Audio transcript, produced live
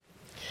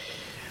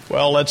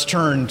Well, let's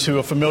turn to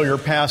a familiar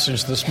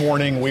passage this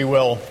morning. We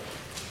will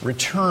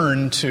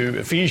return to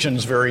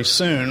Ephesians very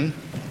soon,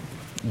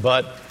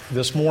 but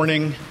this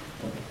morning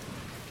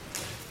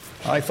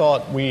I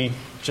thought we,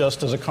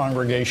 just as a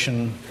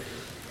congregation,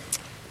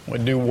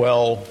 would do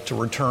well to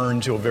return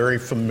to a very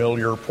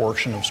familiar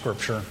portion of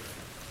Scripture.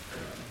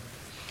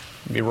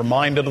 Be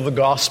reminded of the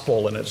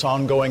gospel and its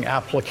ongoing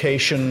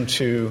application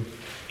to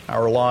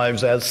our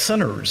lives as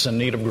sinners in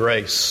need of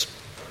grace.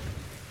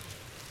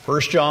 1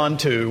 John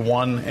 2,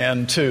 1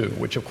 and 2,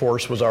 which of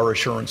course was our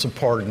assurance of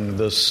pardon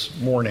this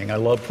morning. I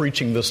love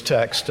preaching this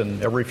text,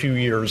 and every few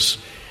years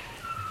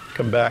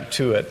come back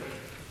to it.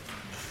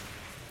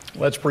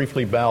 Let's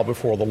briefly bow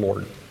before the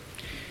Lord.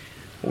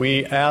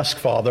 We ask,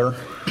 Father,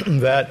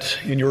 that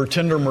in your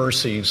tender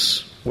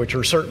mercies, which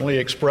are certainly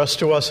expressed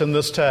to us in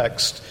this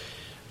text,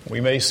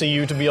 we may see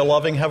you to be a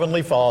loving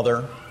Heavenly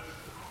Father,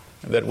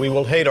 that we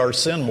will hate our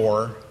sin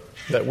more,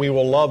 that we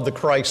will love the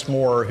Christ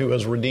more who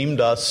has redeemed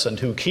us and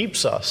who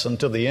keeps us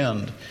unto the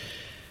end.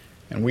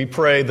 And we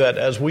pray that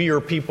as we, your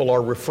people,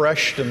 are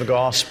refreshed in the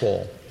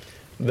gospel,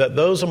 that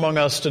those among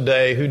us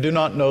today who do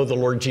not know the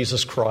Lord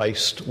Jesus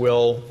Christ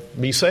will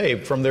be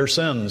saved from their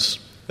sins,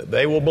 that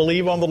they will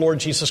believe on the Lord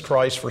Jesus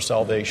Christ for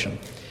salvation.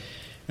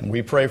 And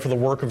we pray for the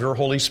work of your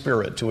Holy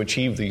Spirit to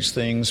achieve these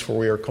things, for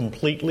we are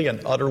completely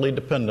and utterly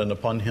dependent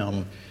upon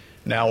him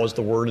now as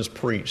the word is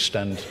preached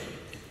and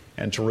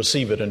to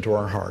receive it into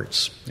our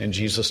hearts. In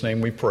Jesus' name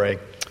we pray.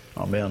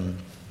 Amen.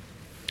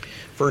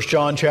 1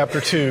 John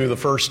chapter 2, the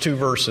first two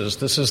verses.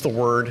 This is the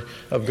word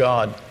of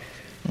God.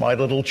 My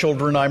little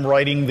children, I'm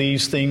writing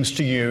these things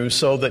to you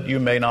so that you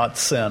may not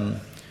sin.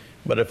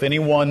 But if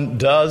anyone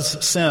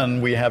does sin,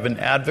 we have an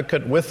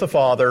advocate with the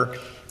Father,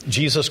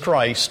 Jesus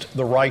Christ,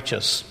 the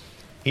righteous.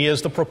 He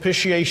is the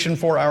propitiation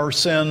for our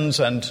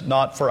sins, and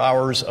not for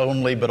ours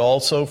only, but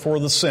also for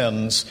the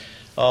sins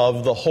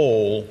of the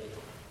whole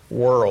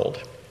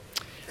world.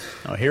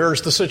 Now,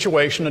 here's the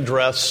situation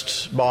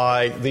addressed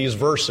by these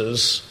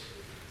verses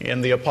in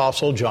the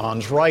Apostle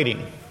John's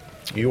writing.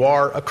 You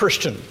are a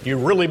Christian. You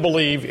really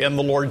believe in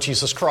the Lord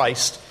Jesus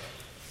Christ,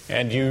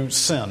 and you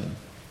sin.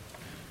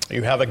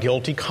 You have a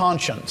guilty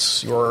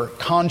conscience. Your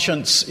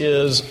conscience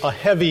is a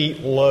heavy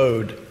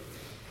load.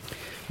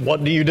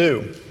 What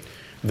do?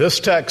 This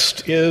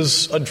text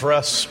is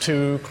addressed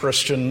to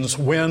Christians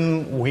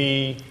when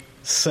we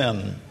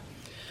sin.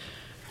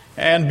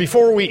 And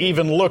before we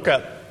even look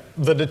at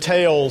the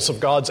details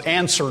of God's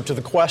answer to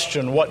the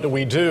question, what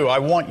do? I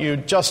want you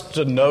just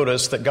to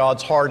notice that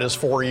God's heart is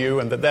for you,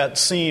 and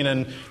that's seen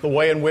in the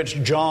way in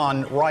which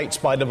John writes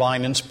by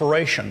divine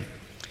inspiration.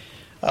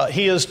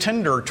 He is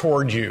tender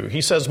toward you.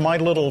 He says, my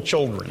little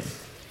children.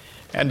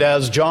 And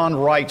as John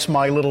writes,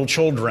 my little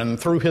children,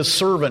 through his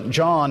servant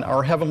John,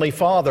 our Heavenly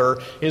Father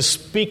is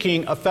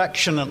speaking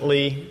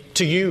affectionately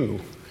to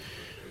you.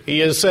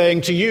 He is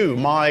saying to you,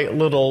 my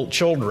little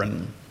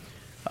children.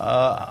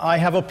 I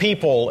have a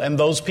people, and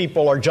those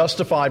people are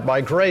justified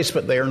by grace,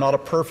 but they are not a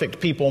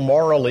perfect people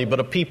morally, but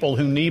a people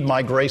who need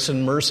my grace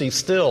and mercy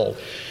still.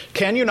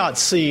 Can you not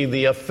see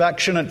the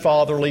affectionate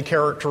fatherly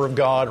character of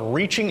God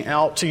reaching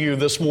out to you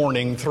this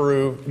morning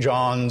through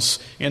John's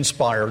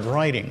inspired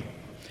writing?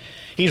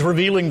 He's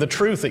revealing the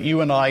truth that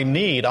you and I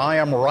need. I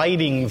am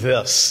writing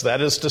this.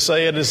 That is to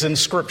say, it is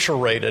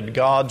inscripturated,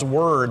 God's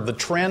Word, the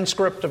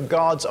transcript of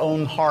God's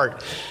own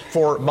heart.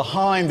 For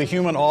behind the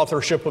human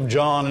authorship of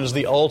John is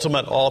the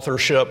ultimate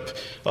authorship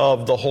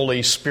of the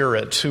Holy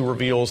Spirit, who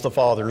reveals the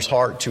Father's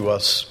heart to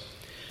us.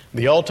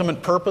 The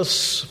ultimate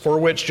purpose for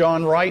which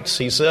John writes,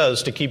 he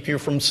says, to keep you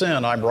from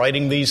sin. I'm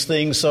writing these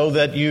things so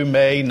that you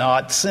may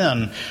not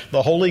sin.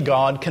 The Holy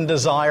God can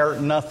desire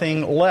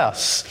nothing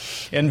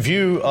less. In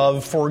view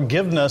of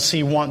forgiveness,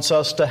 he wants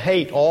us to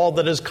hate all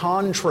that is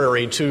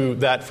contrary to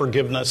that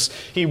forgiveness.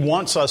 He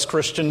wants us,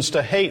 Christians,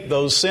 to hate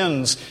those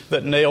sins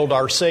that nailed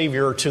our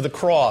Savior to the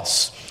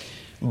cross.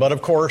 But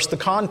of course, the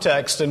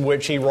context in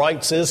which he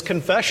writes is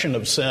confession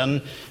of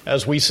sin,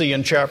 as we see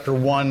in chapter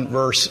 1,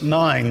 verse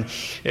 9.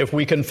 If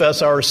we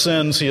confess our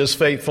sins, he is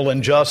faithful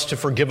and just to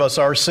forgive us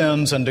our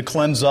sins and to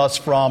cleanse us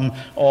from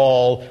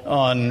all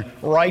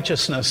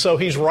unrighteousness. So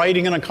he's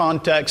writing in a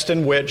context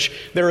in which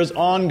there is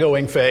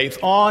ongoing faith,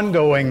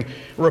 ongoing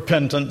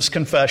repentance,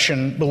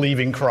 confession,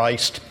 believing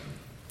Christ.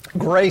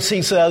 Grace,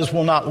 he says,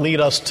 will not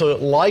lead us to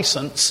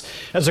license.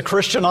 As a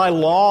Christian, I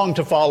long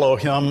to follow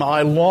him.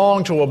 I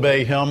long to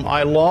obey him.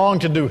 I long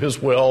to do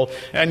his will.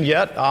 And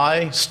yet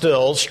I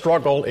still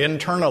struggle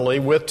internally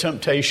with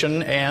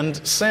temptation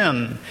and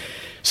sin.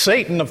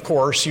 Satan, of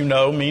course, you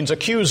know, means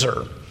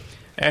accuser.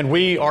 And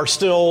we are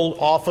still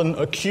often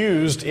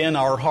accused in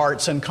our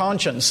hearts and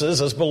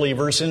consciences as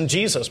believers in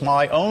Jesus.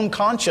 My own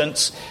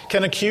conscience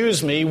can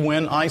accuse me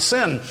when I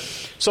sin.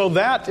 So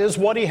that is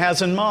what he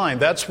has in mind.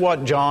 That's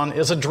what John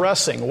is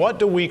addressing. What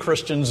do we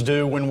Christians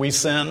do when we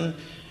sin?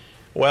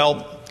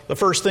 Well, the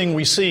first thing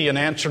we see in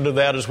answer to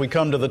that as we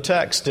come to the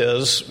text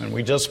is, and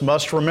we just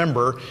must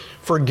remember,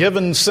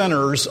 forgiven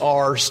sinners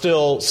are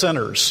still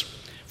sinners.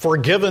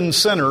 Forgiven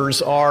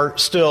sinners are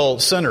still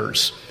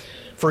sinners.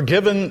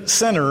 Forgiven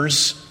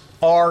sinners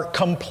are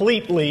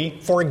completely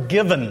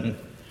forgiven.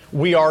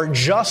 We are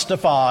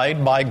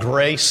justified by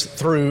grace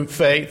through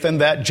faith,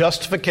 and that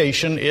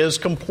justification is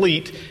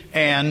complete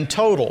and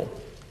total.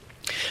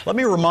 Let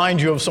me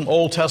remind you of some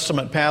Old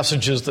Testament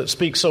passages that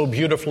speak so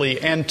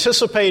beautifully,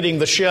 anticipating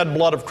the shed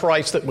blood of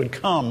Christ that would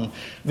come.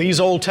 These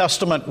Old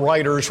Testament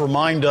writers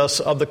remind us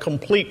of the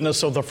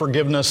completeness of the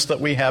forgiveness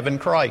that we have in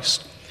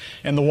Christ.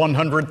 In the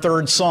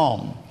 103rd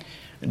Psalm,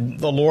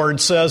 the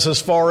Lord says,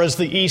 as far as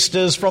the east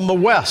is from the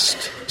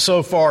west,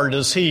 so far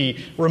does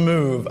He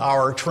remove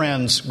our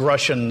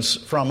transgressions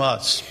from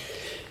us.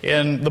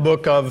 In the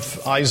book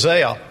of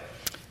Isaiah,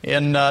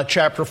 in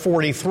chapter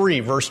 43,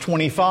 verse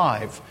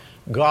 25,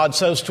 God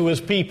says to His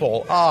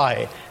people,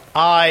 I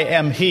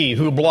am He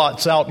who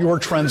blots out your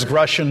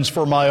transgressions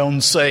for my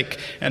own sake,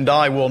 and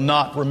I will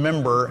not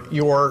remember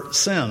your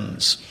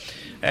sins.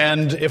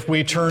 And if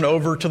we turn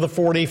over to the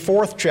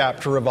 44th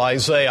chapter of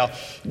Isaiah,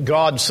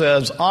 God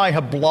says, I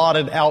have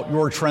blotted out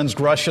your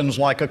transgressions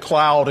like a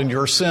cloud and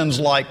your sins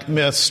like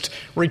mist.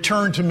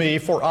 Return to me,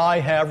 for I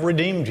have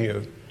redeemed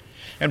you.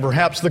 And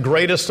perhaps the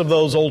greatest of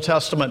those Old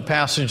Testament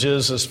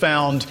passages is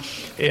found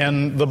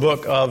in the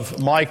book of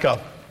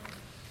Micah,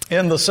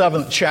 in the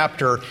 7th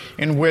chapter,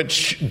 in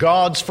which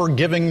God's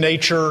forgiving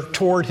nature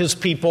toward His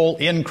people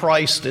in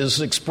Christ is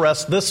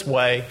expressed this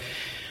way.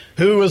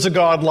 Who is a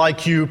God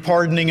like you,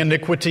 pardoning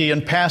iniquity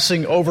and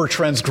passing over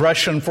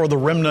transgression for the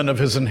remnant of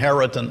His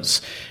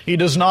inheritance? He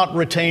does not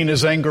retain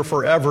His anger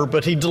forever,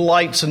 but He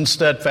delights in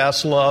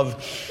steadfast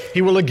love.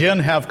 He will again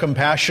have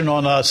compassion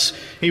on us.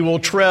 He will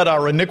tread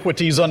our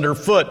iniquities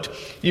underfoot.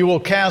 You will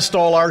cast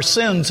all our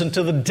sins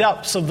into the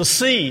depths of the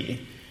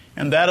sea.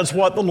 And that is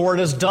what the Lord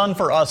has done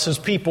for us, His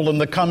people, in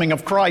the coming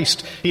of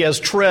Christ. He has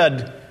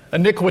tread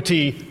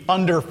iniquity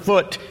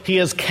underfoot. He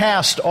has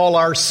cast all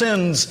our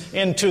sins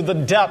into the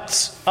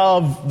depths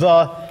of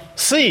the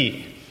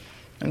sea.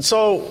 And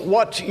so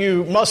what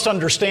you must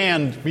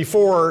understand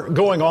before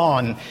going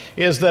on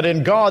is that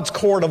in God's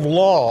court of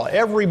law,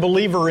 every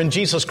believer in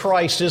Jesus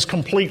Christ is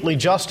completely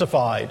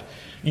justified.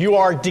 You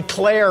are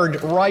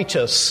declared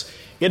righteous.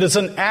 It is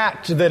an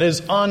act that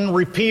is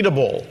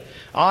unrepeatable.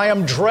 I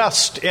am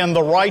dressed in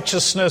the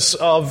righteousness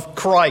of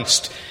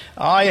Christ.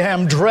 I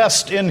am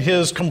dressed in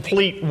His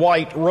complete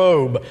white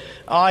robe.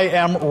 I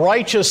am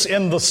righteous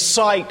in the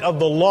sight of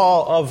the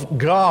law of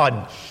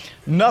God.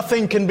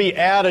 Nothing can be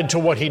added to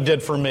what He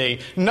did for me.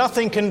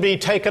 Nothing can be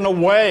taken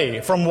away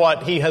from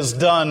what He has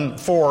done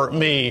for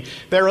me.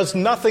 There is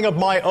nothing of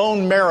my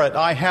own merit.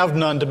 I have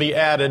none to be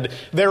added.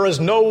 There is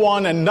no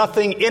one and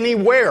nothing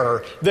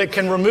anywhere that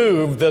can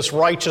remove this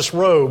righteous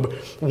robe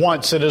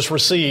once it is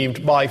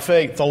received by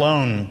faith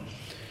alone.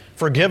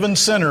 Forgiven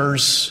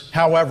sinners,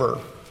 however,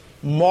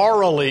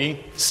 morally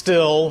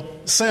still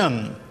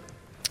sin.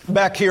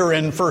 Back here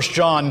in 1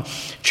 John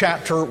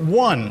chapter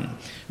 1,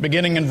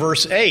 beginning in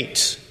verse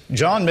 8,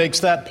 John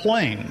makes that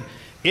plain.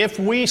 If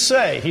we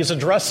say, he's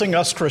addressing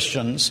us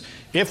Christians,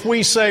 if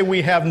we say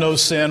we have no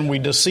sin, we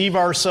deceive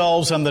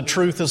ourselves and the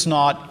truth is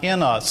not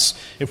in us.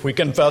 If we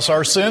confess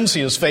our sins,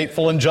 He is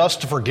faithful and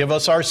just to forgive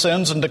us our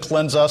sins and to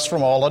cleanse us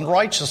from all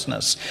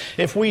unrighteousness.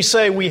 If we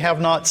say we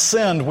have not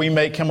sinned, we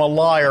make Him a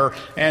liar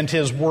and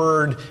His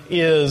word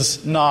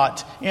is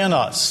not in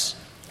us.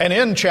 And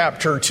in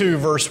chapter 2,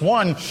 verse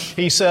 1,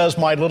 he says,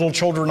 my little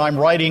children, I'm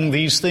writing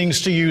these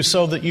things to you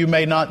so that you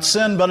may not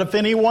sin. But if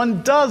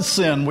anyone does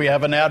sin, we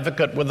have an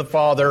advocate with the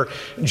Father,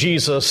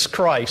 Jesus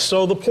Christ.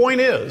 So the point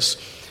is,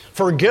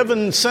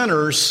 forgiven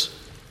sinners,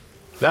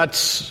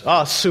 that's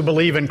us who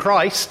believe in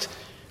Christ,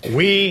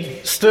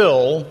 we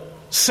still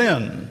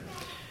sin.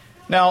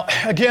 Now,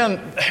 again,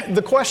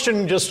 the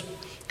question just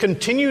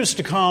continues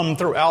to come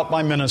throughout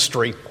my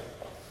ministry.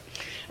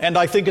 And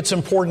I think it's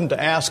important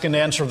to ask and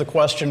answer the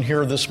question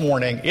here this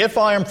morning. If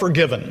I am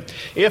forgiven,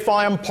 if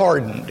I am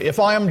pardoned, if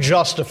I am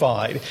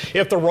justified,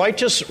 if the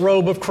righteous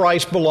robe of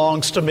Christ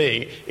belongs to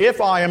me,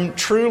 if I am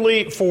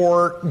truly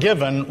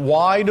forgiven,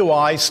 why do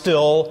I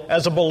still,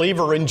 as a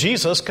believer in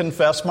Jesus,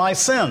 confess my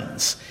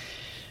sins?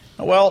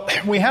 Well,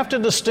 we have to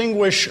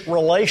distinguish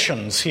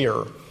relations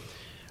here.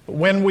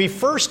 When we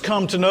first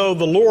come to know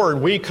the Lord,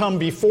 we come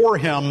before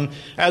Him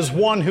as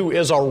one who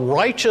is a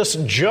righteous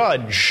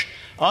judge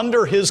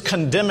under His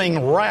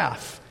condemning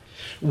wrath.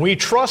 We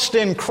trust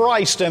in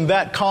Christ and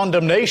that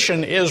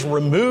condemnation is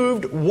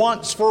removed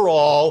once for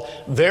all.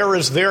 There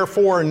is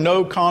therefore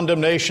no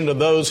condemnation to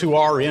those who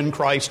are in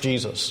Christ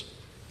Jesus.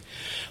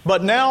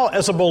 But now,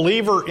 as a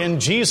believer in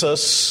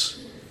Jesus,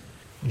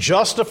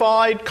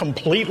 justified,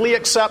 completely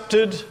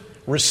accepted,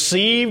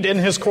 received in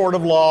His court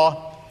of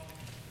law,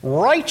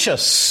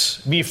 righteous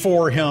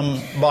before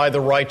Him by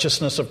the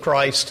righteousness of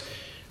Christ,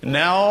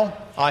 now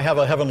I have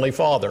a heavenly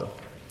Father.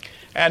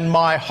 And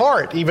my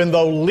heart, even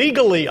though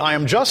legally I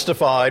am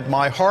justified,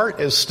 my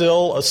heart is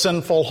still a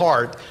sinful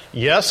heart.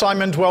 Yes,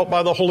 I'm indwelt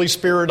by the Holy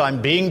Spirit.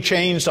 I'm being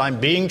changed. I'm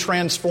being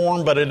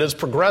transformed, but it is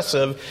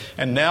progressive.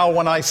 And now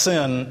when I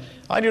sin,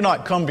 I do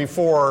not come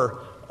before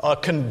a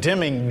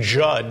condemning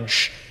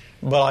judge,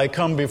 but I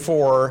come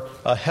before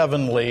a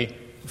heavenly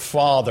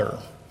Father.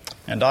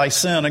 And I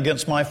sin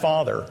against my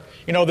Father.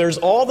 You know, there's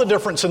all the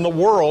difference in the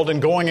world in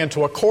going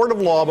into a court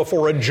of law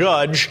before a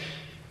judge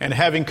and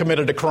having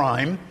committed a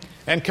crime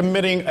and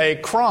committing a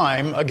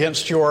crime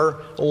against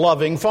your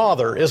loving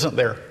Father, isn't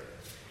there?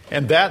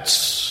 And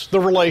that's the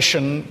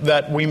relation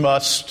that we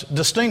must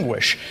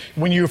distinguish.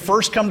 When you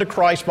first come to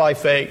Christ by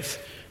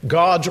faith,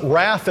 God's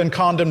wrath and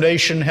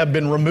condemnation have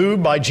been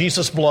removed by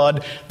Jesus'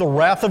 blood. The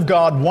wrath of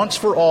God once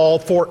for all,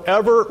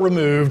 forever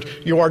removed.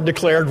 You are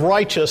declared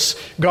righteous.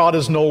 God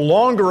is no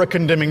longer a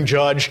condemning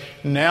judge.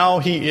 Now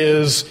He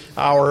is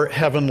our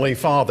Heavenly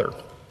Father.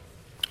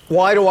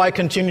 Why do I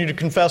continue to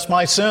confess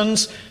my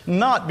sins?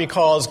 Not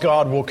because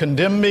God will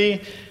condemn me,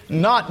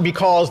 not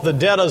because the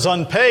debt is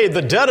unpaid.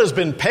 The debt has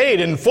been paid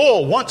in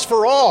full once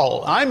for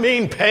all. I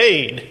mean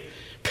paid.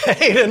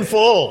 Paid in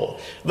full.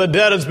 The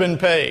debt has been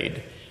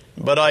paid.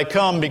 But I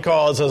come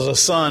because as a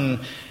son,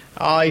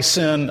 I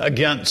sin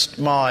against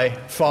my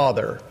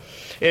Father.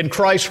 In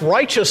Christ's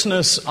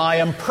righteousness, I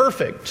am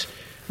perfect.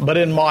 But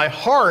in my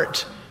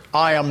heart,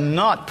 I am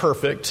not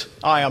perfect.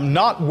 I am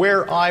not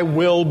where I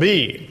will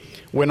be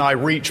when I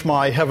reach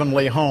my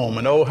heavenly home.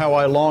 And oh, how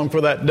I long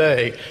for that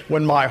day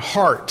when my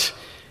heart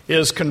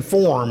is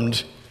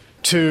conformed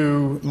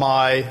to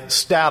my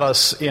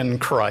status in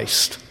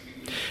Christ.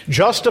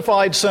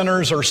 Justified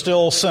sinners are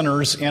still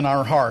sinners in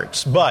our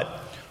hearts, but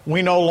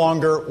we no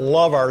longer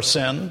love our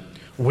sin.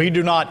 We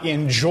do not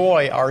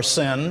enjoy our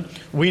sin.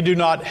 We do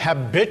not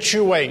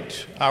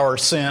habituate our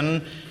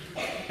sin.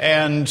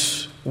 And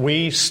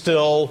we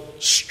still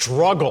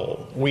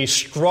struggle. We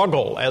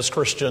struggle as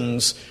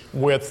Christians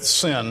with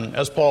sin,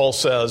 as Paul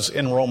says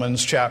in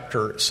Romans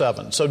chapter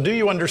 7. So do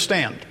you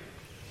understand?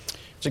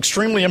 It's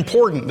extremely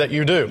important that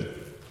you do.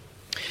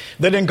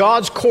 That in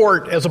God's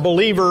court, as a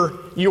believer,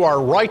 you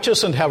are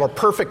righteous and have a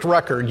perfect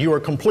record. You are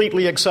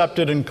completely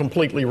accepted and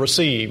completely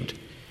received.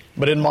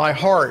 But in my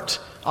heart,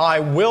 I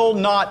will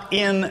not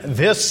in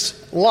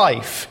this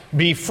life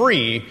be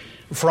free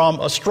from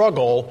a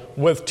struggle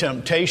with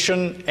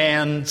temptation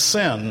and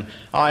sin.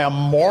 I am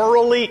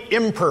morally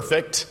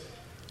imperfect.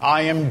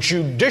 I am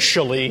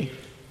judicially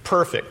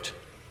perfect.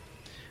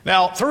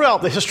 Now,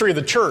 throughout the history of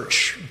the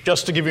church,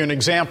 just to give you an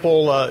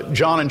example,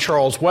 John and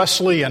Charles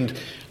Wesley and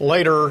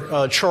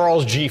later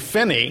Charles G.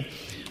 Finney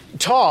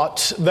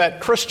taught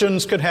that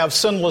Christians could have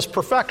sinless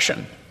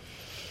perfection.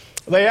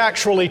 They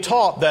actually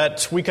taught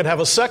that we could have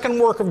a second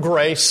work of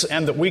grace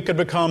and that we could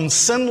become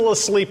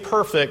sinlessly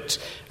perfect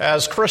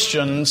as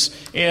Christians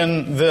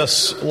in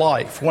this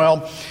life.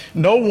 Well,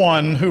 no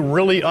one who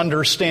really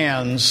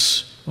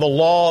understands the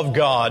law of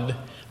God,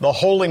 the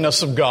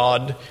holiness of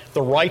God,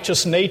 the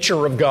righteous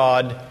nature of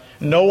God,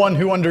 no one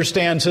who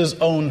understands his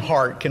own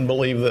heart can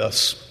believe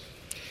this.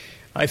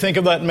 I think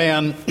of that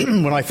man,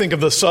 when I think of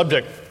the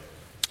subject,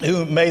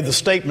 who made the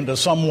statement to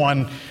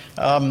someone,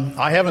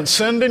 I haven't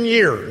sinned in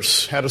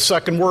years, had a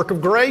second work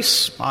of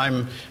grace,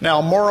 I'm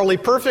now morally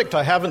perfect,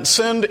 I haven't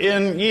sinned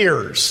in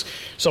years.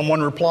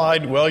 Someone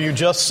replied, well, you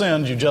just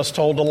sinned, you just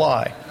told a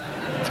lie.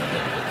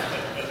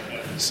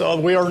 So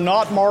we are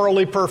not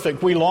morally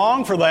perfect. We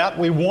long for that,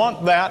 we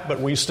want that, but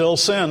we still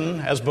sin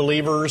as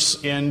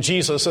believers in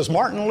Jesus. As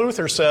Martin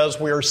Luther says,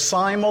 we are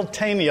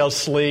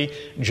simultaneously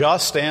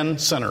just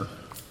and sinner.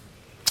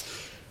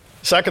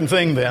 Second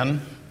thing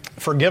then,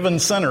 forgiven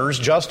sinners,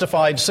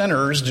 justified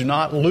sinners, do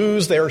not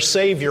lose their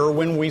Savior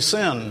when we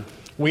sin.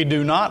 We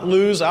do not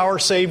lose our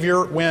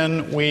Savior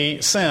when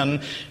we sin.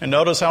 And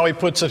notice how he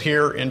puts it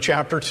here in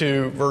chapter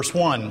 2, verse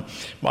 1.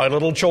 My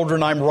little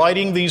children, I'm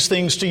writing these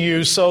things to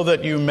you so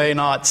that you may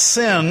not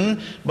sin.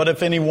 But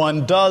if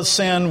anyone does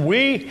sin,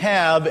 we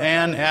have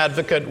an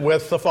advocate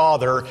with the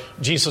Father,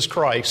 Jesus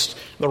Christ,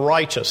 the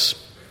righteous.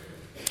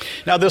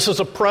 Now, this is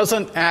a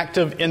present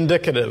active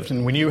indicative.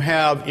 And when you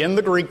have in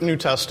the Greek New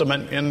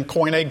Testament, in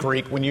Koine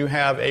Greek, when you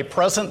have a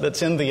present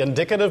that's in the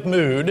indicative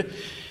mood,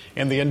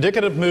 in the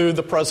indicative mood,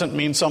 the present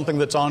means something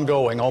that's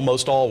ongoing.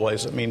 Almost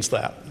always it means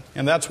that.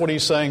 And that's what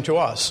he's saying to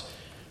us.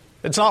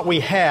 It's not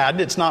we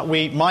had, it's not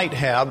we might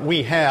have,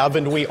 we have,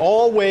 and we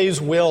always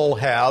will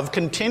have.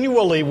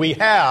 Continually we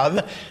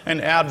have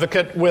an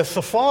advocate with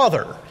the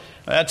Father.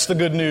 That's the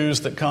good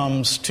news that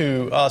comes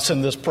to us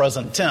in this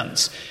present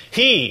tense.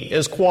 He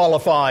is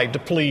qualified to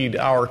plead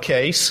our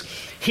case.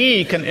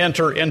 He can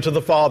enter into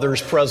the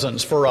Father's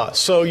presence for us.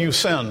 So you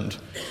sinned.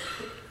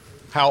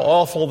 How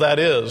awful that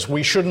is.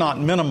 We should not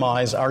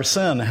minimize our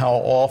sin. How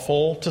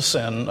awful to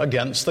sin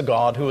against the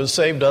God who has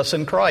saved us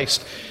in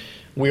Christ.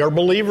 We are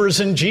believers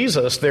in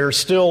Jesus. There's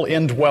still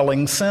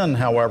indwelling sin,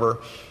 however.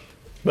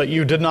 But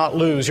you did not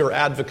lose your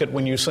advocate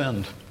when you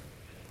sinned.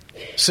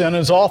 Sin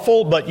is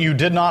awful, but you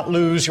did not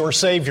lose your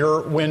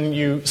Savior when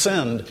you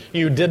sinned.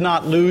 You did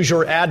not lose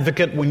your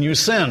advocate when you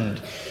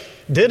sinned.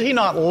 Did he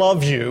not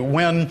love you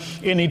when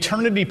in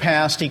eternity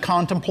past he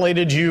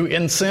contemplated you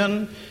in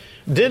sin?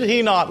 Did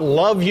he not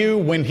love you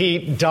when he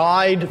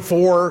died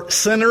for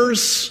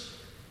sinners?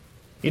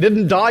 He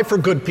didn't die for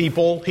good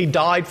people. He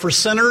died for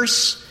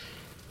sinners.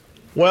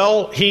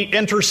 Well, he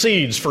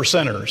intercedes for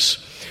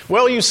sinners.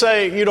 Well, you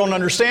say, you don't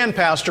understand,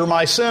 Pastor.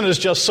 My sin is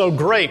just so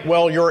great.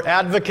 Well, your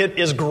advocate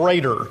is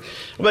greater.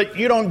 But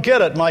you don't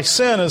get it. My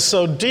sin is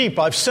so deep.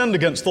 I've sinned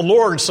against the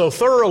Lord so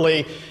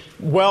thoroughly.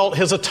 Well,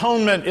 His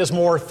atonement is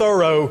more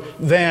thorough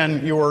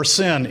than your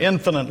sin,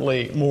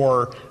 infinitely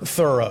more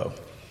thorough.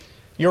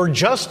 Your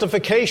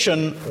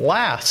justification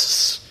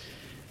lasts.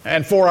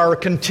 And for our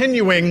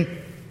continuing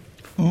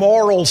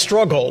moral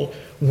struggle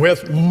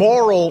with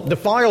moral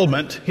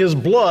defilement, His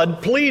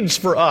blood pleads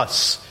for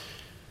us.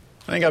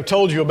 I think I've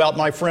told you about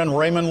my friend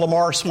Raymond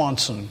Lamar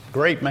Swanson,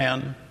 great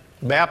man,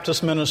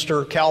 Baptist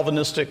minister,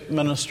 Calvinistic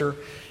minister,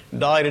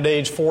 died at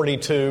age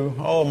 42.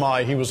 Oh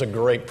my, he was a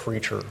great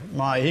preacher.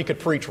 My, he could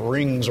preach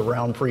rings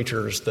around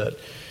preachers that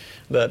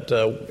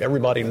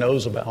everybody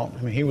knows about.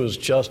 I mean, he was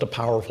just a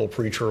powerful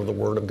preacher of the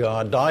Word of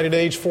God. Died at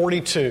age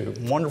 42.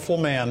 Wonderful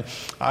man.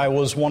 I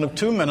was one of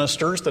two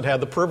ministers that had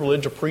the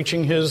privilege of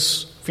preaching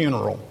his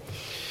funeral.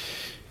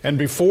 And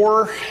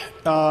before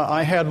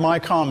I had my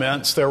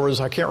comments, there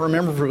was, I can't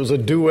remember if it was a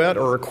duet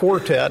or a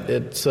quartet.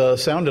 It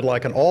sounded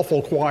like an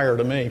awful choir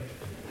to me.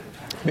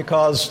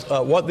 Because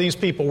what these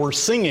people were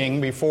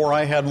singing before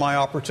I had my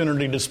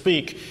opportunity to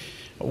speak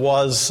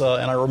was,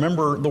 and I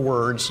remember the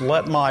words,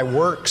 "Let my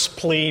works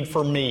plead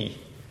for me.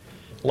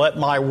 Let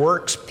my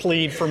works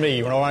plead for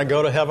me. When I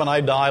go to heaven, I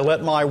die.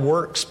 Let my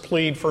works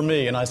plead for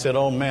me." And I said,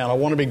 oh man, I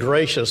want to be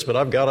gracious, but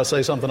I've got to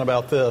say something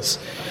about this.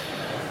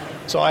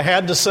 So I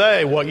had to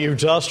say, what you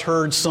just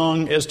heard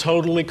sung is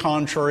totally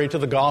contrary to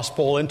the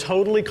gospel and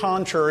totally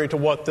contrary to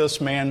what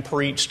this man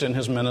preached in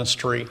his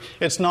ministry.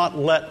 It's not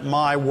 "let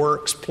my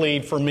works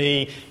plead for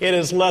me." It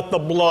is "let the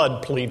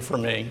blood plead for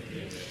me."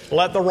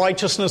 Let the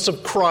righteousness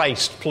of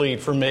Christ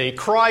plead for me.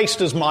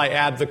 Christ is my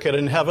advocate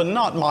in heaven,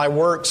 not my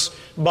works,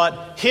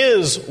 but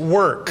His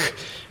work.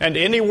 And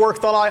any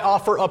work that I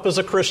offer up as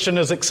a Christian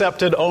is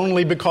accepted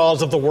only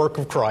because of the work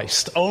of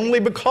Christ,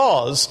 only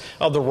because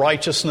of the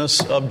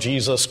righteousness of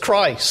Jesus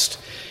Christ.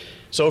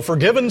 So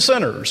forgiven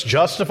sinners,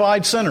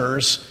 justified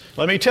sinners,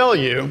 let me tell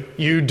you,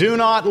 you do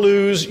not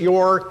lose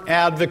your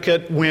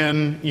advocate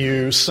when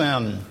you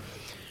sin.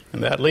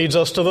 And that leads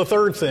us to the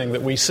third thing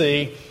that we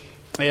see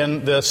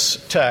in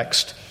this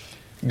text.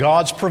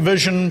 God's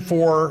provision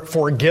for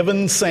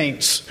forgiven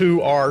saints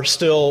who are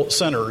still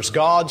sinners.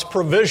 God's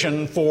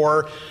provision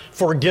for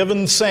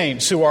forgiven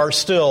saints who are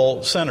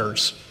still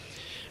sinners.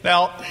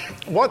 Now,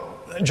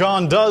 what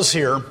John does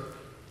here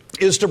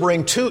is to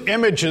bring two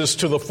images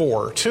to the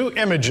fore, two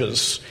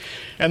images.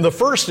 And the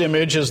first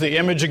image is the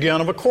image again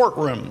of a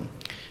courtroom,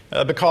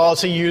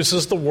 because he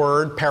uses the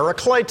word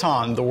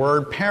parakleton, the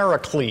word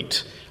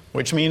paraclete,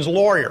 which means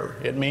lawyer.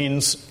 It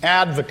means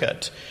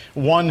advocate,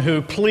 one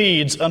who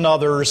pleads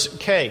another's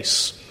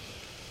case.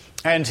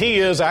 And he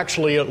is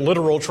actually, a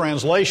literal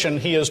translation,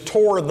 he is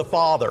toward the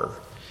Father.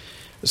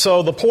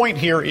 So the point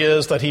here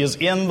is that he is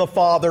in the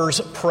Father's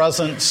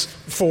presence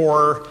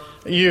for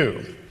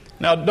you.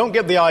 Now, don't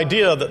get the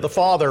idea that the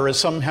Father is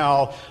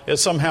somehow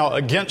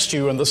against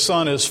you and the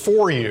Son is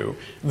for you.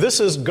 This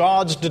is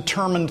God's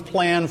determined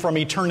plan from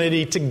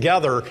eternity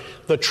together.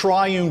 The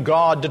triune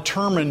God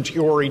determined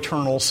your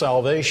eternal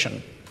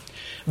salvation.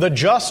 The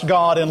just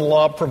God in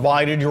love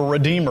provided your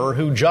Redeemer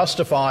who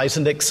justifies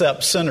and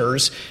accepts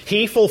sinners.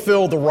 He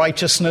fulfilled the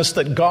righteousness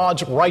that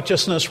God's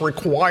righteousness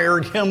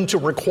required Him to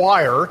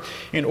require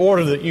in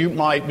order that you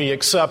might be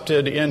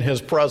accepted in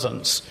His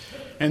presence.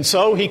 And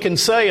so he can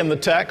say in the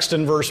text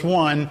in verse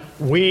 1,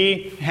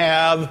 we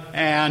have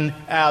an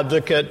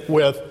advocate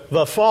with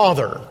the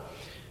Father.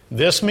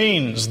 This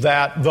means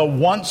that the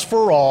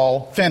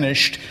once-for-all,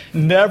 finished,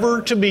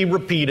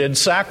 never-to-be-repeated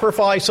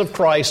sacrifice of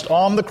Christ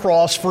on the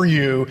cross for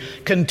you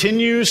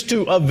continues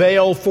to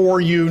avail for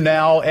you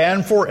now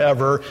and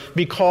forever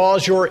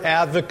because your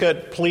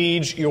advocate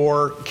pleads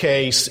your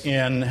case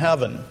in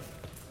heaven.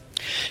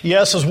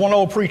 Yes, as one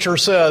old preacher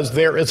says,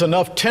 there is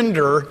enough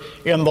tinder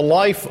in the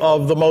life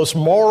of the most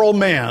moral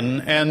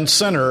man and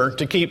sinner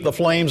to keep the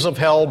flames of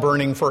hell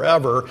burning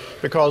forever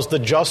because the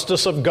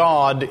justice of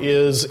God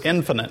is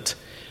infinite.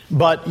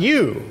 But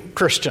you,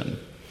 Christian,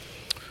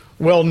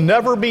 will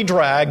never be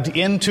dragged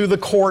into the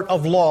court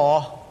of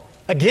law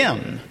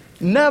again.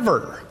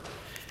 Never.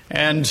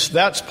 And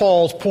that's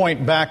Paul's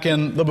point back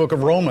in the book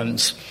of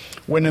Romans,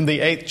 when in the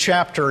 8th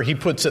chapter he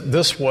puts it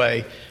this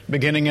way,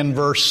 beginning in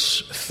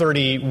verse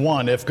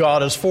 31. If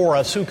God is for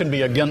us, who can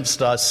be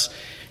against us?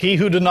 He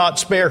who did not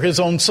spare His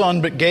own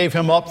Son, but gave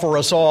Him up for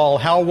us all,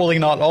 how will He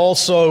not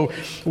also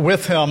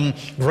with Him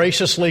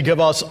graciously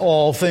give us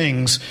all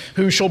things?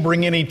 Who shall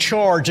bring any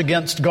charge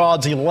against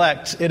God's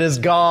elect? It is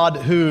God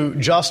who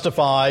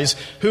justifies.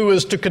 Who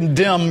is to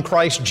condemn?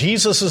 Christ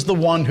Jesus is the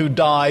one who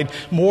died.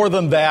 More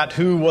than that,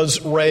 who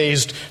was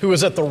raised, who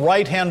is at the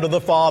right hand of the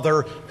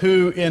Father,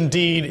 who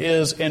indeed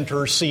is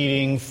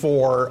interceding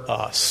for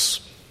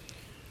us.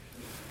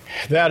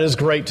 That is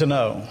great to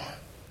know.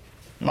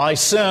 My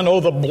sin, oh,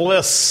 the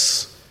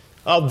bliss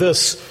of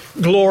this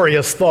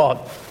glorious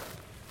thought.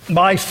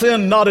 My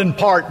sin, not in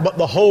part, but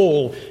the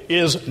whole,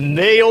 is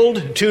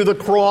nailed to the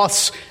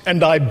cross,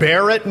 and I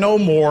bear it no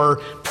more.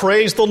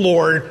 Praise the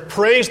Lord,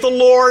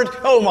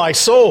 oh, my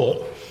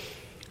soul.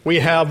 We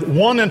have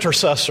one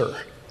intercessor.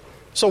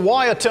 So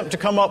why attempt to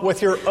come up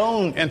with your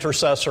own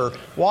intercessor?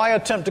 Why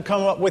attempt to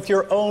come up with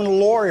your own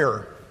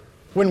lawyer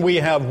when we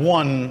have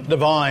one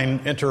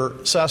divine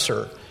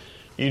intercessor?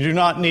 You do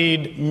not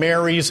need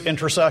Mary's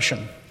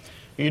intercession.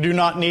 You do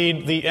not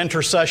need the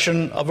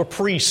intercession of a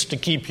priest to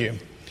keep you.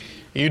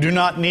 You do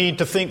not need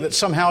to think that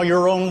somehow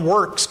your own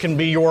works can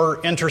be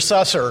your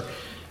intercessor.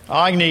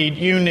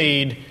 You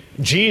need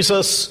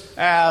Jesus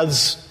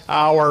as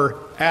our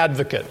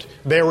advocate.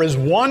 There is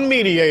one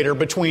mediator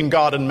between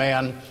God and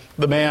man,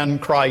 the man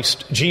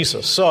Christ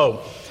Jesus.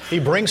 So he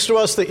brings to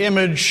us the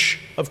image,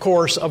 of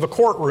course, of a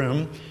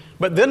courtroom,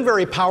 but then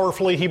very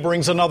powerfully he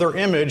brings another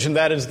image, and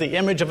that is the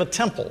image of a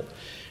temple.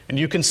 And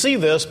you can see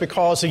this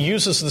because he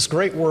uses this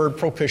great word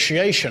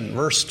propitiation,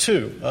 verse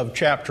 2 of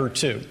chapter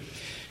 2.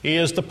 He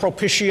is the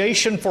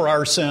propitiation for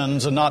our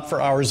sins, and not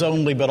for ours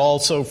only, but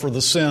also for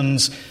the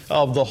sins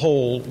of the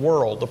whole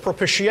world. The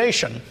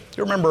propitiation.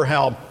 You remember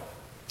how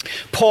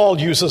Paul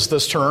uses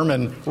this term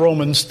in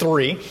Romans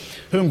 3,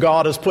 whom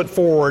God has put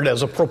forward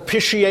as a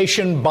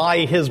propitiation by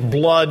his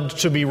blood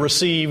to be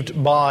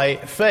received by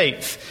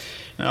faith.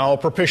 Now,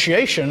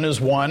 propitiation is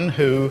one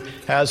who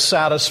has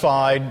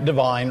satisfied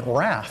divine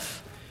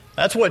wrath.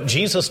 That's what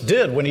Jesus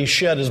did when he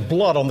shed his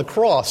blood on the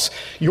cross.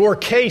 Your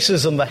case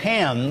is in the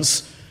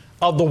hands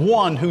of the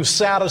one who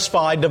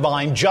satisfied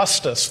divine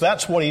justice.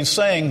 That's what he's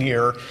saying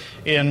here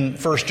in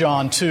 1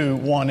 John 2,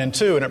 1 and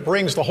 2. And it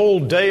brings the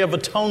whole Day of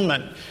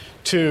Atonement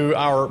to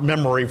our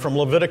memory from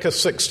Leviticus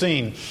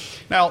 16.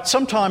 Now,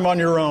 sometime on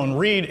your own,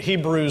 read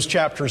Hebrews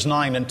chapters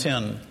 9 and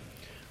 10,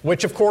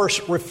 which of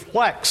course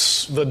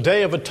reflects the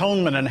Day of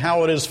Atonement and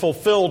how it is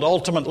fulfilled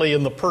ultimately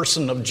in the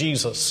person of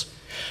Jesus,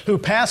 who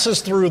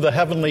passes through the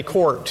heavenly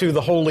court to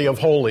the Holy of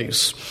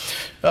Holies,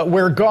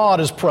 where God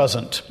is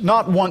present,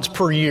 not once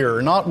per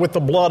year, not with the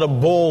blood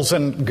of bulls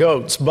and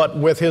goats, but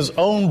with his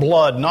own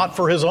blood, not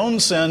for his own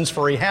sins,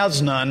 for he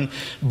has none,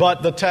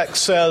 but the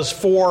text says,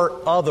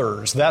 for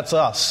others. That's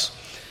us.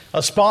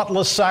 A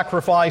spotless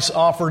sacrifice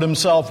offered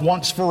himself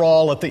once for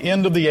all at the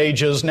end of the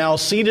ages, now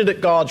seated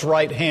at God's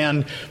right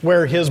hand,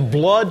 where his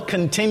blood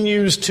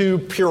continues to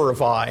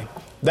purify.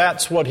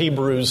 That's what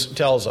Hebrews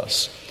tells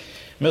us.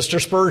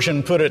 Mr.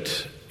 Spurgeon put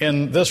it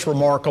in this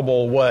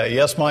remarkable way.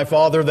 Yes, my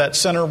father, that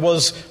sinner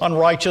was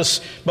unrighteous,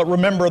 but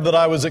remember that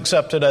I was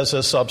accepted as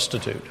his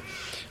substitute.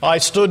 I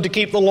stood to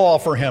keep the law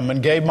for him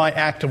and gave my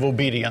active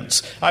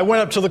obedience. I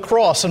went up to the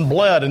cross and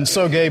bled and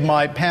so gave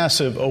my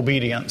passive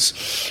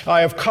obedience. I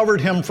have covered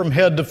him from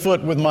head to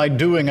foot with my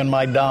doing and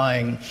my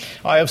dying.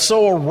 I have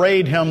so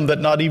arrayed him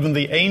that not even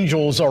the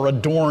angels are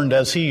adorned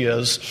as he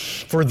is.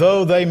 For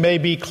though they may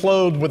be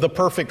clothed with the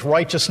perfect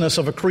righteousness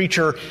of a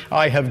creature,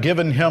 I have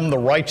given him the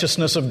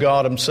righteousness of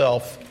God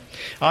himself.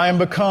 I am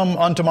become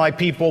unto my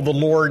people the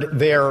Lord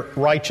their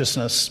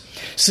righteousness.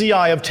 See,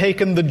 I have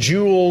taken the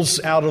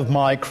jewels out of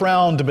my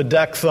crown to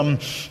bedeck them,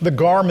 the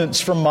garments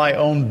from my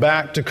own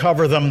back to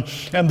cover them,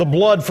 and the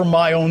blood from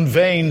my own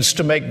veins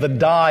to make the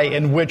dye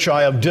in which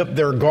I have dipped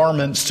their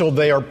garments till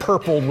they are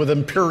purpled with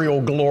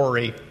imperial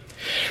glory.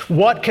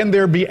 What can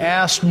there be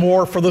asked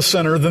more for the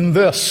sinner than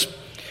this?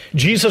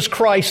 Jesus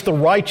Christ, the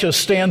righteous,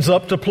 stands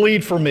up to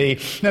plead for me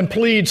and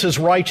pleads his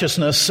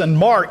righteousness. And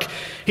mark,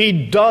 he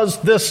does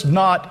this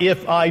not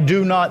if I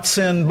do not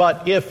sin,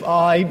 but if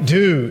I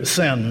do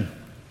sin.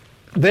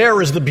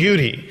 There is the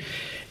beauty.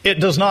 It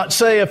does not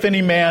say, if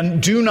any man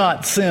do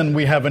not sin,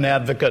 we have an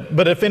advocate.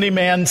 But if any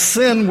man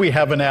sin, we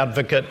have an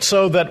advocate.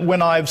 So that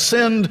when I've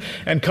sinned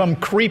and come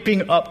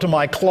creeping up to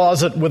my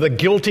closet with a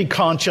guilty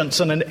conscience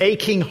and an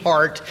aching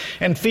heart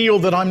and feel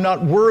that I'm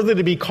not worthy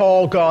to be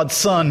called God's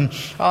son,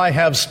 I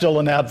have still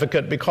an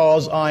advocate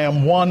because I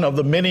am one of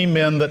the many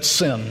men that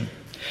sin.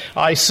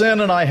 I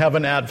sin and I have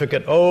an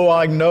advocate. Oh,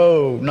 I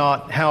know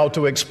not how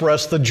to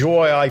express the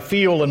joy I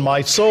feel in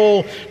my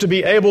soul to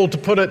be able to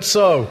put it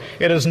so.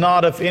 It is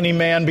not if any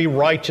man be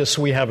righteous,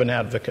 we have an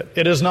advocate.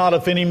 It is not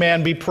if any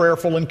man be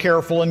prayerful and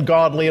careful and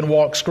godly and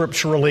walk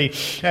scripturally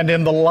and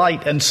in the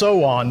light and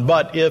so on.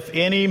 But if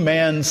any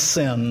man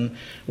sin,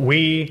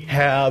 we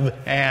have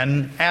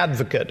an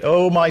advocate.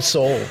 Oh, my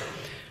soul.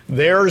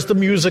 There's the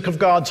music of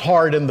God's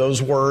heart in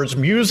those words,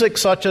 music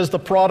such as the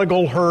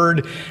prodigal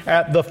heard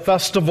at the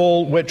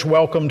festival which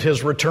welcomed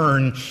his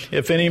return.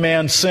 If any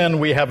man sin,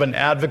 we have an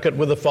advocate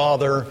with the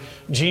Father,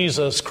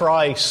 Jesus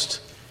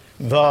Christ,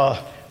 the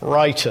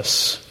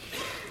righteous.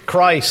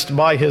 Christ,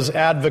 by his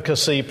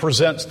advocacy,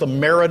 presents the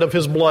merit of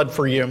his blood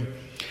for you.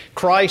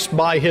 Christ,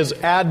 by his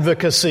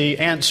advocacy,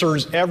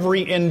 answers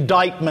every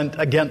indictment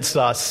against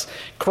us.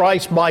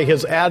 Christ, by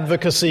his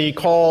advocacy,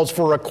 calls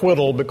for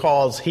acquittal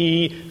because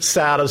he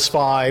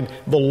satisfied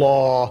the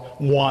law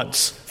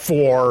once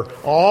for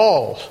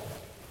all.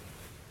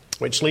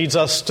 Which leads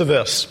us to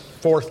this.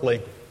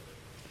 Fourthly,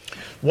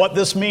 what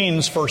this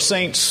means for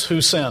saints who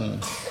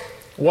sin.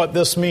 What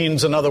this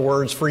means, in other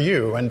words, for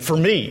you and for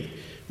me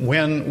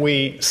when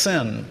we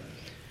sin.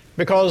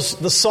 Because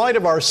the sight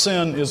of our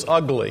sin is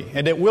ugly,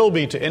 and it will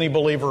be to any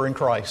believer in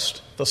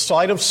Christ. The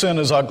sight of sin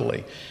is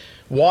ugly.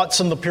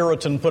 Watson the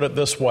Puritan put it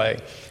this way: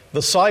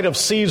 The sight of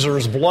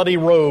Caesar's bloody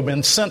robe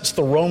incensed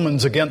the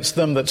Romans against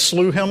them that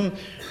slew him.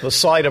 The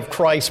sight of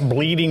Christ's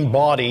bleeding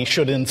body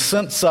should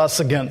incense us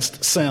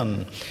against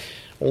sin.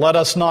 Let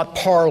us not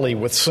parley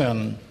with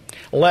sin.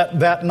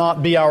 Let that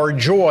not be our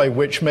joy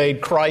which made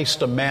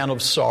Christ a man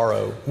of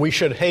sorrow. We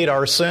should hate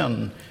our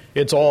sin.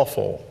 It's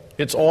awful.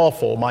 It's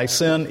awful. My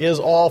sin is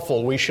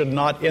awful. We should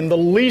not in the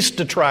least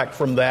detract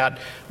from that.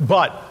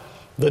 But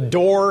the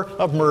door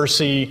of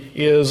mercy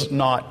is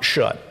not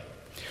shut.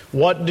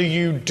 What do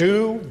you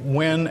do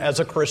when, as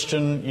a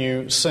Christian,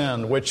 you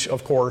sin? Which,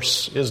 of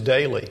course, is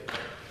daily.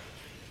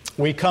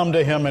 We come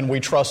to Him and we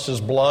trust His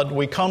blood.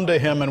 We come to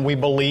Him and we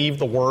believe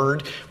the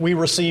Word. We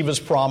receive His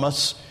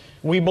promise.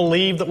 We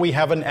believe that we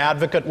have an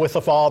advocate with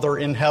the Father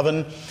in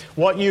heaven.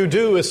 What you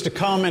do is to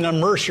come and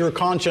immerse your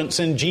conscience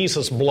in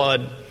Jesus'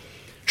 blood.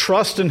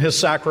 Trust in His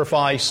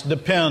sacrifice.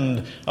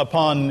 Depend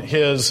upon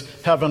His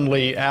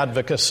heavenly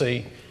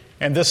advocacy.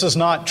 And this is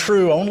not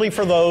true only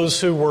for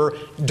those who were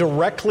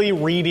directly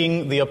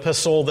reading the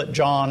epistle that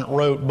John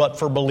wrote, but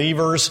for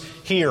believers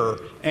here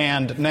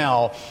and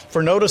now.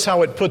 For notice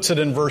how it puts it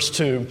in verse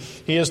 2.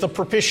 He is the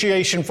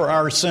propitiation for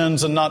our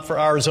sins, and not for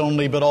ours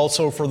only, but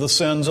also for the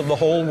sins of the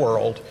whole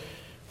world,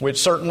 which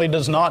certainly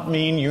does not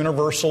mean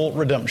universal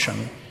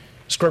redemption.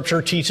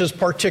 Scripture teaches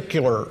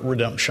particular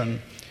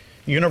redemption.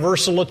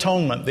 Universal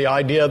atonement, the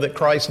idea that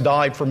Christ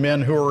died for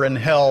men who are in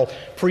hell,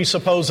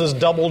 presupposes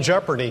double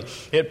jeopardy.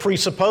 It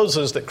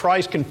presupposes that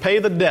Christ can pay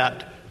the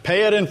debt,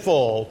 pay it in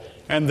full,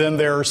 and then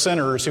there are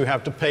sinners who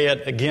have to pay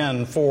it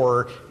again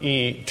for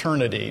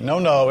eternity.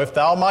 No, if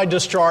thou my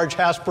discharge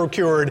hast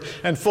procured,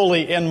 and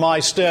fully in my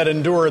stead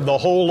endured the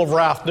whole of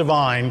wrath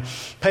divine,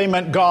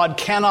 payment God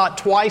cannot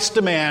twice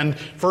demand,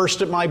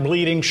 first at my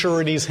bleeding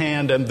surety's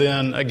hand, and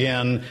then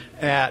again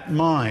at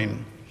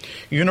mine.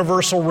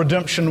 Universal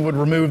redemption would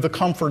remove the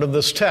comfort of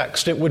this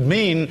text. It would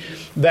mean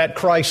that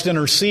Christ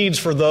intercedes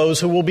for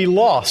those who will be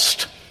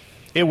lost.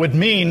 It would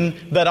mean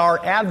that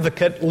our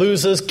advocate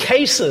loses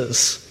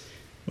cases.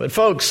 But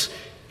folks,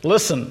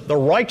 listen, the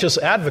righteous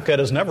advocate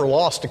has never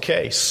lost a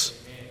case.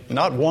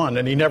 Not one,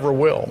 and he never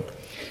will.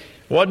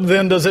 What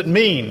then does it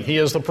mean? He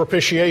is the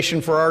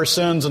propitiation for our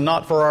sins, and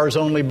not for ours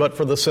only, but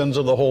for the sins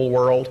of the whole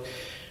world.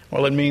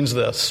 Well, it means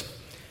this.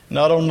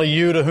 Not only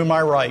you to whom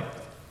I write,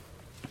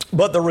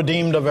 but the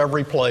redeemed of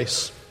every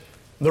place,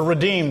 the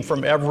redeemed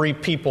from every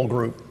people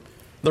group,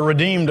 the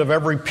redeemed of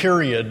every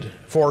period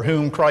for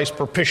whom Christ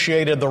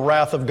propitiated the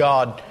wrath of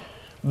God,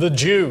 the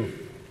Jew,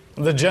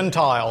 the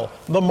Gentile,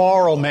 the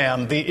moral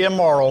man, the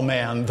immoral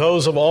man,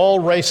 those of all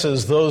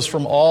races, those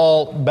from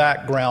all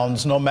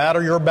backgrounds, no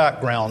matter your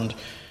background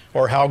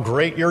or how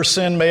great your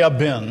sin may have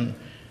been,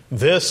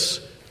 this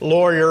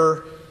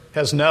lawyer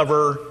has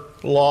never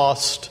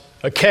lost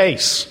a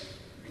case.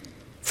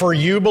 For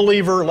you,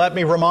 believer, let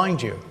me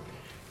remind you,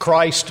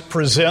 Christ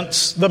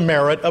presents the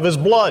merit of His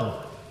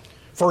blood.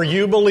 For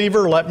you,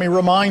 believer, let me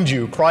remind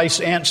you,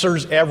 Christ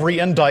answers every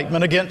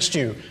indictment against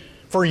you.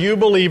 For you,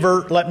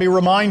 believer, let me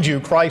remind you,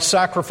 Christ's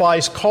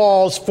sacrifice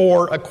calls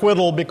for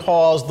acquittal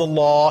because the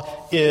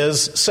law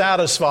is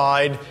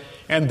satisfied.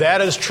 And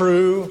that is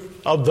true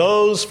of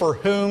those for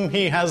whom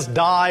He has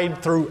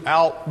died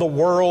throughout the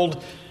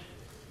world,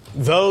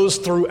 those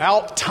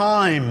throughout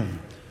time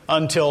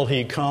until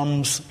He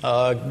comes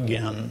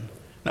again.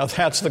 Now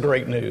that's the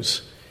great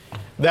news.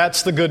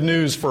 That's the good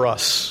news for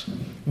us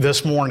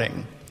this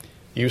morning.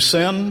 You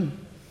sin,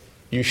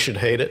 you should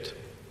hate it,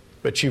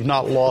 but you've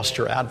not lost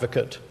your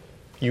advocate.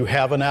 You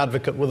have an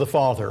advocate with the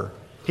Father.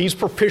 He's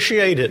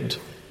propitiated.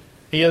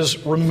 He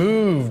has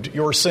removed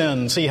your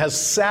sins. He has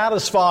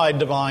satisfied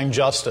divine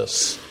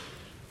justice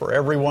for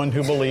everyone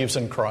who believes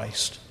in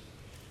Christ.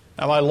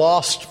 Now, my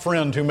lost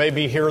friend who may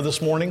be here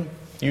this morning,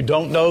 you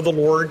don't know the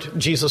Lord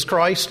Jesus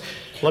Christ,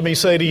 let me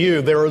say to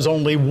you, there is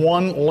only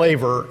one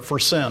laver for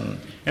sin,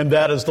 and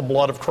that is the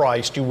blood of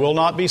Christ. You will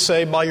not be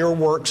saved by your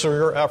works or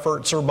your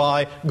efforts or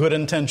by good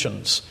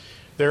intentions.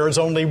 There is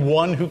only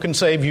one who can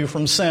save you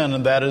from sin,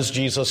 and that is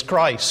Jesus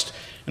Christ.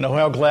 And oh,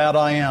 how glad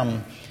I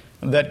am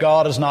that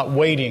God is not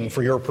waiting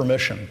for your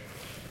permission,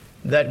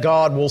 that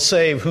God will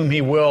save whom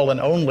He will,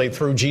 and only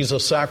through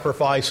Jesus'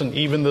 sacrifice. And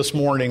even this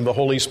morning, the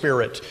Holy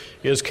Spirit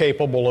is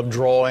capable of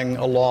drawing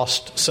a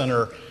lost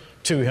sinner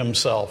to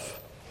Himself.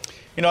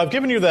 You know, I've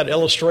given you that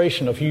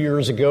illustration a few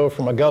years ago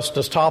from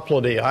Augustus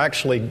Toplady. I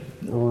actually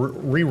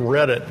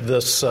reread it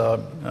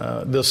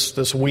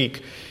this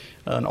week,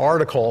 an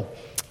article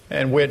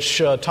in which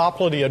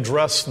Toplady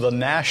addressed the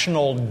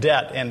national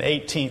debt in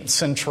 18th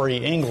century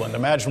England.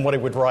 Imagine what he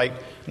would write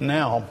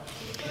now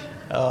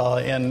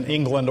in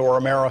England or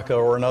America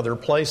or in other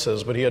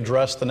places, but he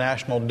addressed the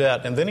national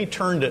debt, and then he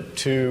turned it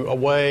to a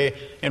way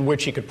in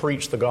which he could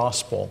preach the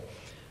gospel.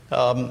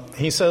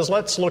 He says,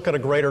 let's look at a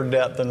greater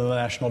debt than the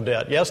national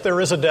debt. Yes,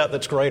 there is a debt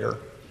that's greater,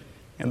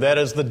 and that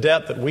is the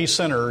debt that we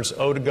sinners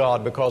owe to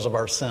God because of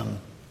our sin.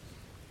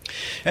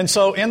 And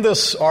so in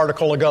this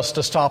article,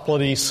 Augustus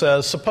Toplady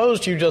says,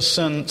 suppose you just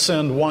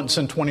sinned once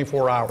in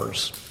 24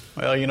 hours.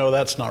 Well, you know,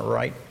 that's not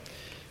right.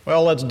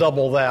 Well, let's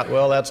double that.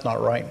 Well, that's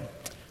not right.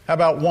 How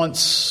about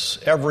once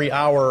every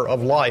hour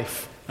of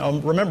life?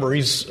 Remember,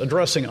 he's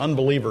addressing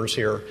unbelievers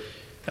here.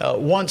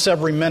 Once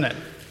every minute.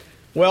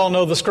 Well,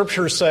 no, the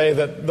Scriptures say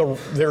that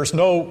there's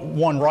no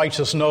one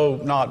righteous, no,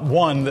 not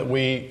one, that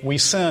we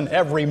sin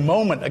every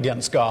moment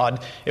against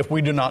God if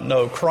we do not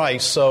know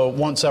Christ, so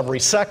once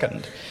every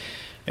second.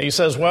 And he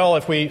says, well,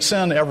 if we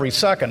sin every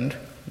second,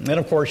 then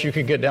of course you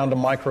could get down to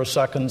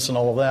microseconds and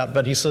all of that,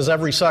 but he says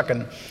every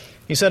second.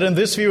 He said, in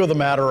this view of the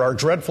matter, our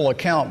dreadful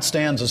account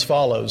stands as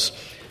follows.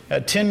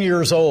 At 10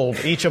 years old,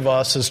 each of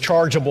us is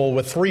chargeable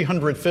with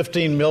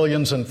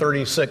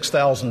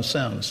 315,036,000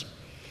 sins.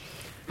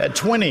 At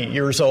 20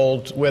 years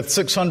old, with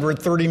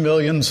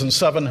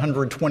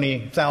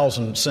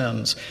 630,720,000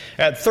 sins.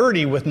 At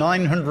 30, with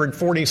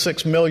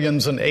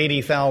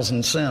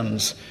 946,080,000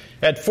 sins.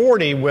 At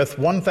 40, with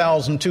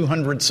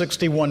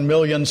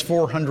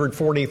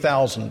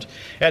 1,261,440,000.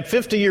 At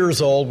 50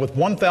 years old, with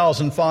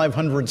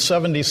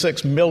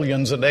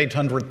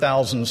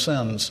 1,576,800,000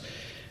 sins.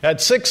 At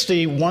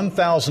 60,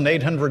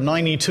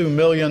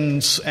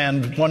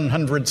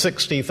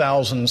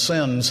 1,892,160,000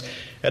 sins.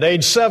 At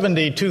age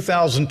 70,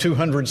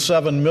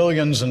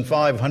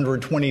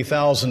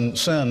 2,207,520,000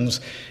 sins.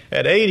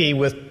 At 80,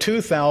 with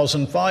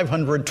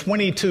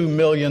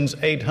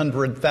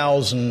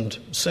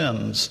 2,522,800,000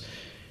 sins.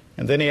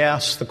 And then he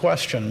asks the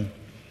question,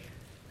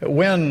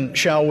 when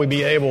shall we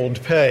be able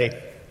to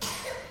pay?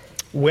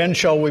 When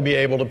shall we be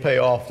able to pay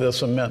off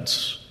this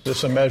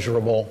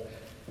immeasurable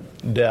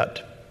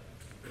debt?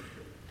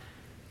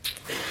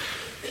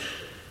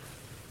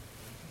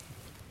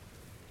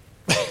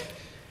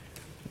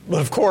 But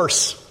of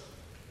course,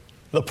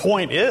 the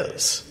point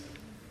is,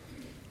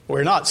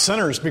 we're not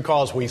sinners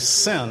because we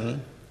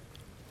sin.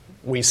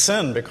 We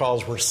sin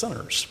because we're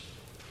sinners.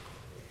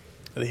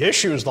 The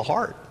issue is the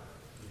heart.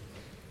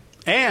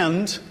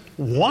 And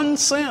one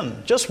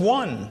sin, just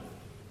one,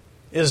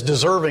 is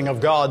deserving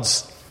of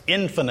God's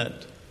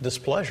infinite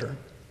displeasure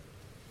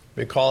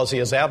because He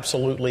is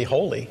absolutely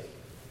holy.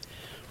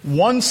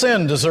 One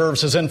sin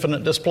deserves His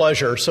infinite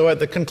displeasure. So at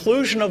the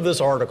conclusion of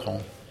this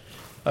article,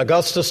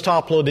 Augustus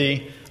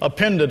Toplady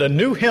appended a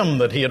new hymn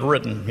that he had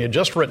written. He had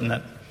just written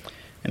it.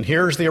 And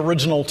here's the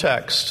original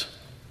text.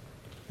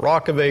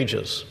 Rock of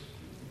Ages,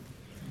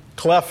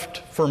 cleft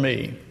for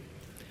me.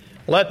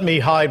 Let me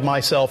hide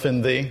myself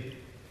in thee.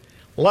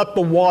 Let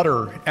the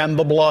water and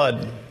the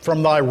blood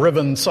from thy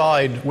riven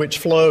side which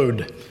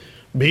flowed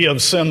be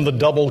of sin the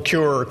double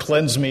cure,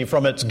 cleanse me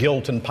from its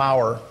guilt and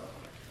power.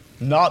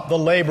 Not the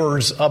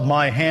labors of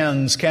my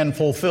hands can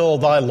fulfill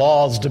thy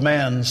law's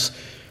demands.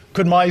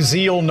 Could my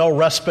zeal no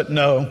respite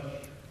know?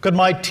 Could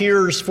my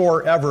tears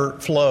forever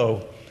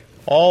flow?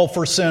 All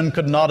for sin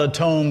could not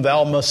atone,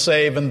 thou must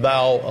save, and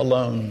thou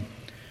alone.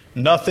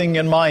 Nothing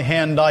in my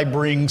hand I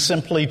bring,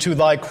 simply to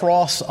thy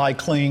cross I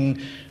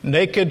cling.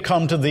 Naked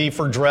come to thee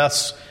for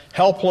dress,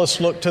 helpless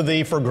look to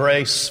thee for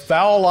grace.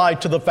 Foul I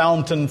to the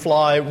fountain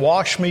fly,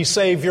 wash me,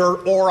 Savior,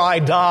 or I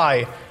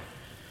die.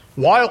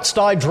 Whilst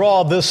I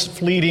draw this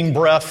fleeting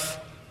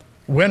breath,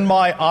 when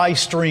my eye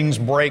strings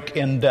break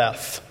in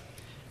death.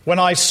 When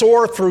I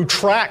soar through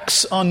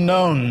tracks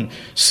unknown,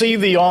 see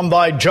thee on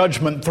thy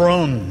judgment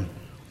throne.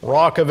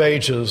 Rock of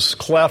Ages,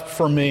 cleft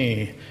for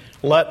me,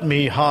 let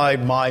me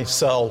hide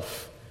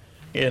myself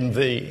in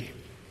thee.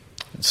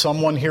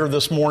 Someone here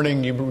this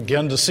morning, you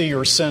begin to see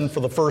your sin for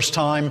the first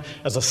time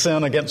as a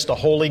sin against a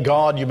holy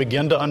God. You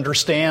begin to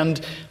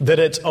understand that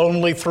it's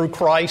only through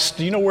Christ.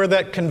 Do you know where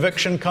that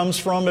conviction comes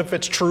from? If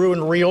it's true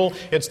and real,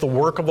 it's the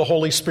work of the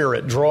Holy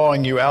Spirit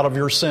drawing you out of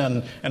your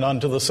sin and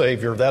unto the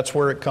Savior. That's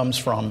where it comes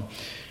from.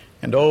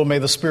 And oh, may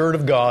the Spirit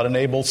of God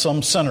enable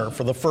some sinner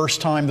for the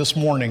first time this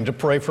morning to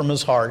pray from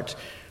his heart,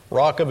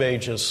 Rock of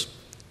Ages,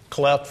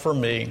 cleft for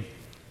me,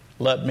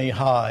 let me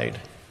hide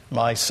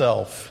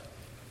myself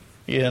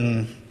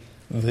in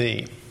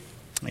thee.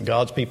 And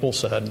God's people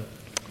said,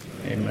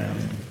 amen.